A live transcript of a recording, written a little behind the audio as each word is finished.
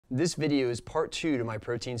This video is part 2 to my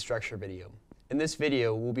protein structure video. In this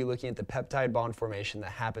video, we'll be looking at the peptide bond formation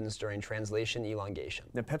that happens during translation elongation.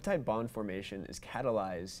 The peptide bond formation is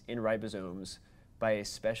catalyzed in ribosomes by a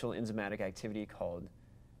special enzymatic activity called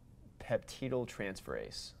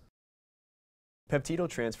peptidyltransferase.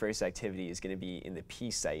 Peptidyltransferase activity is going to be in the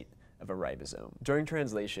P site of a ribosome. During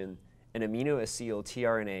translation, an amino-acyl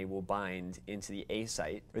tRNA will bind into the A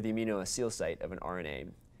site, or the amino-acyl site of an RNA,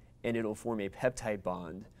 and it'll form a peptide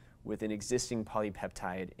bond with an existing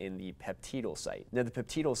polypeptide in the peptidyl site. Now, the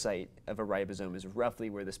peptidyl site of a ribosome is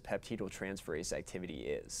roughly where this peptidyltransferase activity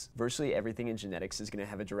is. Virtually everything in genetics is going to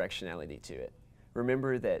have a directionality to it.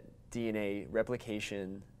 Remember that DNA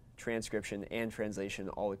replication, transcription, and translation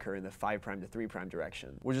all occur in the 5' to 3'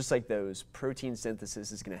 direction. Well, just like those, protein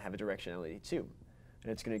synthesis is going to have a directionality too.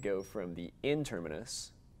 And it's going to go from the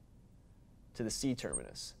N-terminus to the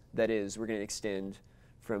C-terminus. That is, we're going to extend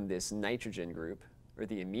from this nitrogen group, or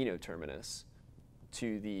the amino-terminus,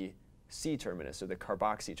 to the C-terminus, or the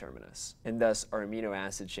carboxy-terminus. And thus, our amino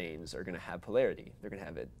acid chains are going to have polarity. They're going to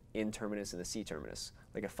have an N-terminus and a C-terminus,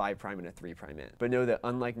 like a 5' and a 3' end. But know that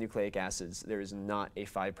unlike nucleic acids, there is not a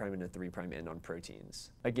 5' and a 3' end on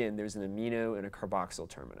proteins. Again, there's an amino and a carboxyl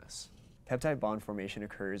terminus. Peptide bond formation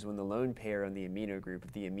occurs when the lone pair on the amino group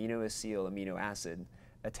of the amino-acyl amino acid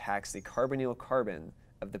attacks the carbonyl carbon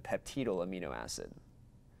of the peptidyl amino acid.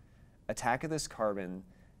 Attack of this carbon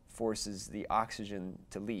forces the oxygen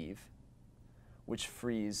to leave, which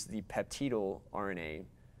frees the peptidyl RNA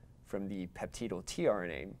from the peptidyl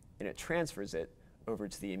tRNA, and it transfers it over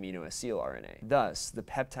to the amino-acyl RNA. Thus, the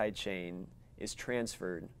peptide chain is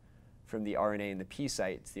transferred from the RNA in the P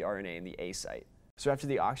site to the RNA in the A site. So after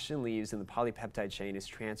the oxygen leaves and the polypeptide chain is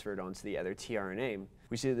transferred onto the other tRNA,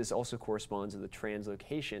 we see that this also corresponds to the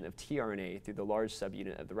translocation of tRNA through the large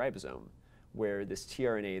subunit of the ribosome, where this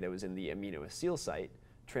tRNA that was in the amino-acyl site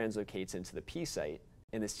translocates into the P site,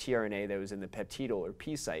 and this tRNA that was in the peptidyl or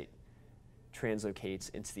P site translocates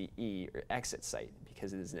into the E or exit site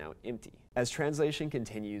because it is now empty. As translation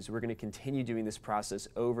continues, we're going to continue doing this process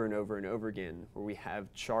over and over and over again, where we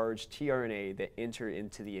have charged tRNA that enter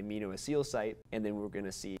into the amino-acyl site, and then we're going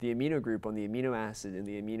to see the amino group on the amino acid in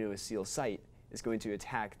the amino-acyl site is going to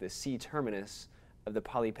attack the C-terminus of the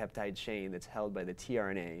polypeptide chain that's held by the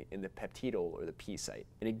tRNA in the peptidyl or the P site.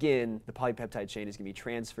 And again, the polypeptide chain is going to be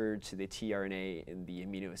transferred to the tRNA in the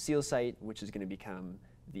amino-acyl site, which is going to become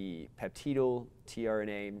the peptidyl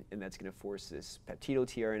tRNA, and that's going to force this peptidyl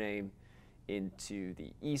tRNA into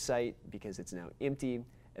the E site because it's now empty,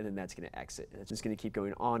 and then that's going to exit. And it's just going to keep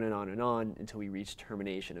going on and on and on until we reach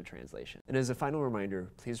termination of translation. And as a final reminder,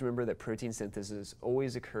 please remember that protein synthesis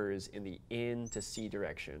always occurs in the N to C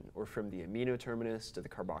direction, or from the amino-terminus to the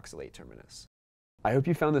carboxylate terminus. I hope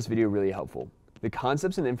you found this video really helpful. The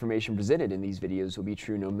concepts and information presented in these videos will be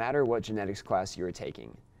true no matter what genetics class you are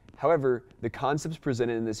taking. However, the concepts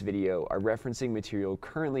presented in this video are referencing material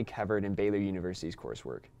currently covered in Baylor University's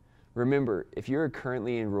coursework. Remember, if you are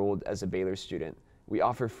currently enrolled as a Baylor student, we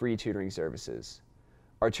offer free tutoring services.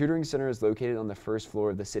 Our tutoring center is located on the first floor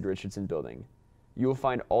of the Sid Richardson building. You will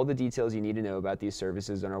find all the details you need to know about these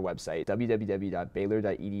services on our website,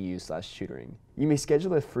 www.baylor.edu/tutoring. You may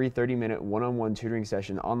schedule a free 30-minute one-on-one tutoring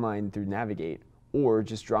session online through Navigate, or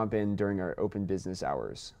just drop in during our open business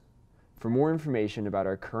hours. For more information about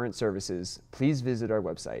our current services, please visit our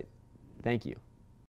website. Thank you.